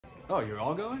Oh, you're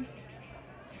all going?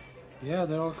 Yeah,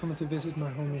 they're all coming to visit my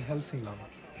home in Hälsingland.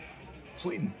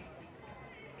 Sweden.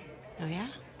 Oh, yeah?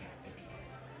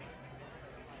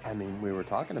 I mean, we were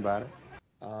talking about it.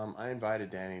 I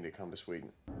invited Dani to come to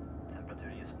Sweden.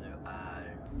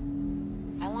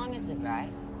 How long is the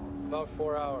drive? About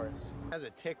 4 hours. Has a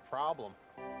tick problem.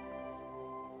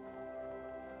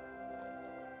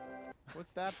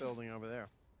 What's that building over there?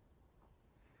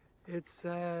 It's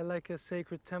like a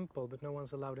sacred temple, but no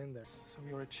one's allowed in there. So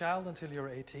you're a child until you're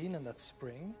 18, and that's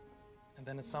spring. And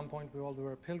then at some point we all do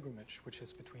our pilgrimage, which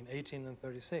is between 18 and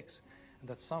 36, and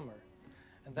that's summer.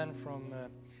 And then from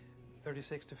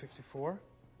 36 to 54,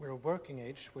 we're a working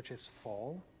age, which is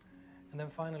fall. And then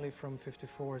finally from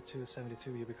 54 to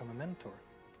 72, you become a mentor.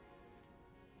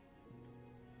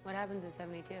 What happens at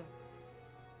 72?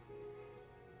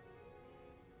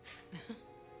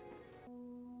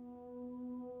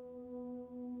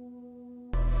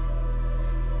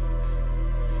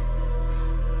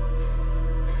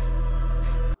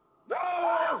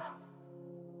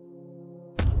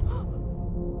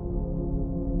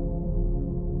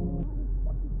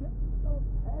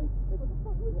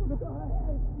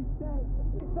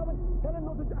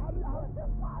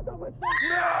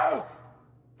 No!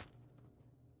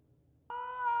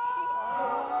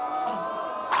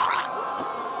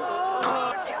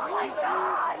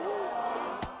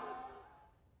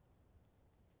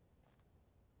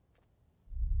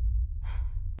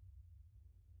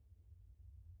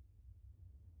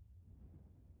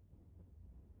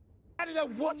 I don't know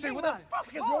what to. What the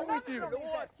fuck is wrong with you?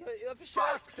 Jag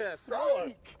försökte,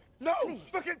 förlåt. No!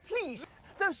 Fucking please!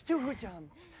 Those two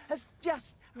hooligans has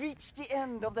just reached the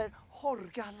end of their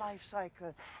Horga life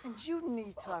cycle, and you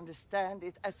need to understand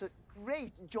it as a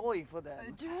great joy for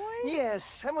them. Joy?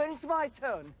 Yes, and when it's my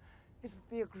turn, it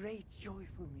will be a great joy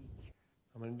for me.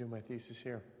 I'm gonna do my thesis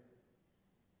here.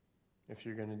 If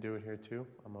you're gonna do it here too,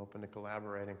 I'm open to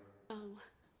collaborating. Oh,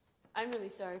 I'm really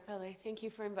sorry, Pelle. Thank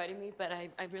you for inviting me, but I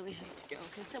really have to go.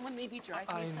 Can someone maybe drive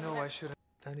me somewhere? I know I shouldn't.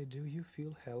 Dani, do you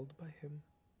feel held by him?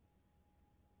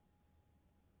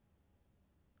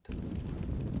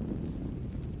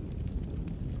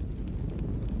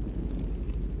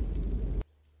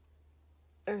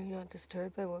 Are you not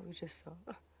disturbed by what we just saw?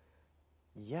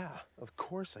 Yeah, of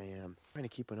course I am. Trying to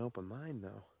keep an open mind,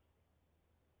 though.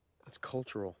 It's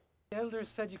cultural. The elders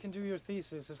said you can do your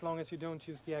thesis as long as you don't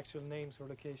use the actual names or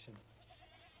location.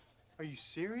 Are you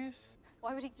serious?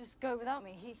 Why would he just go without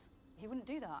me? He wouldn't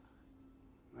do that.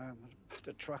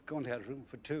 The truck only had room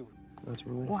for two. That's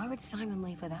really... Why would Simon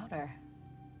leave without her?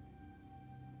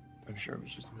 I'm sure it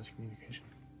was just a miscommunication.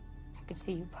 I could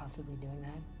see you possibly doing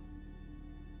that.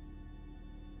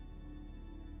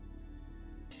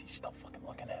 She's still fucking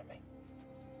looking at me.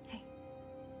 Hey,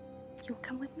 you'll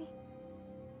come with me?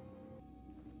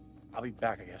 I'll be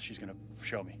back, I guess. She's gonna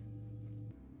show me.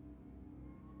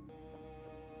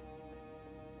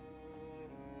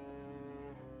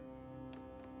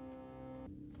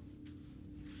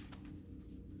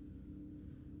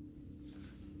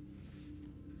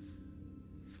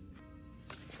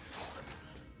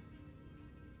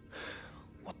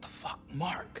 What the fuck,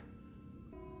 Mark?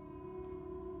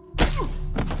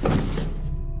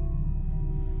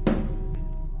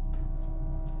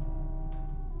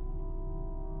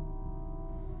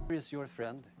 Where is your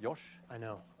friend, Josh? I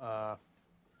know.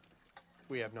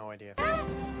 We have no idea.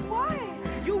 Why?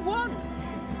 You won!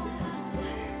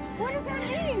 What does that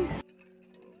mean?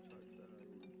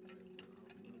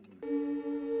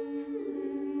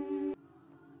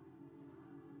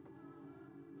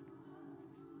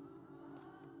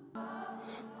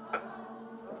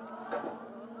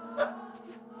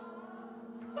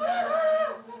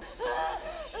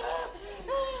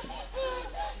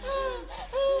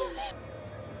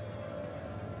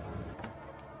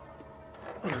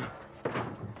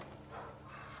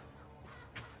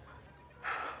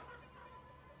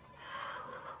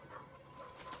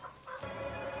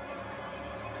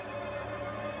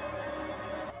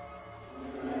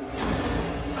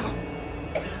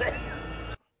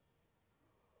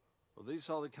 Well, these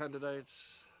are the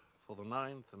candidates for the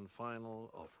 9th and final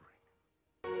offering.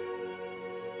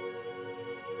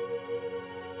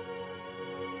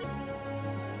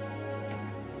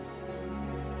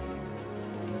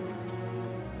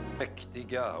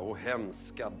 Mäktiga och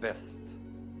hemska bäst.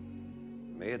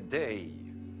 Med dig.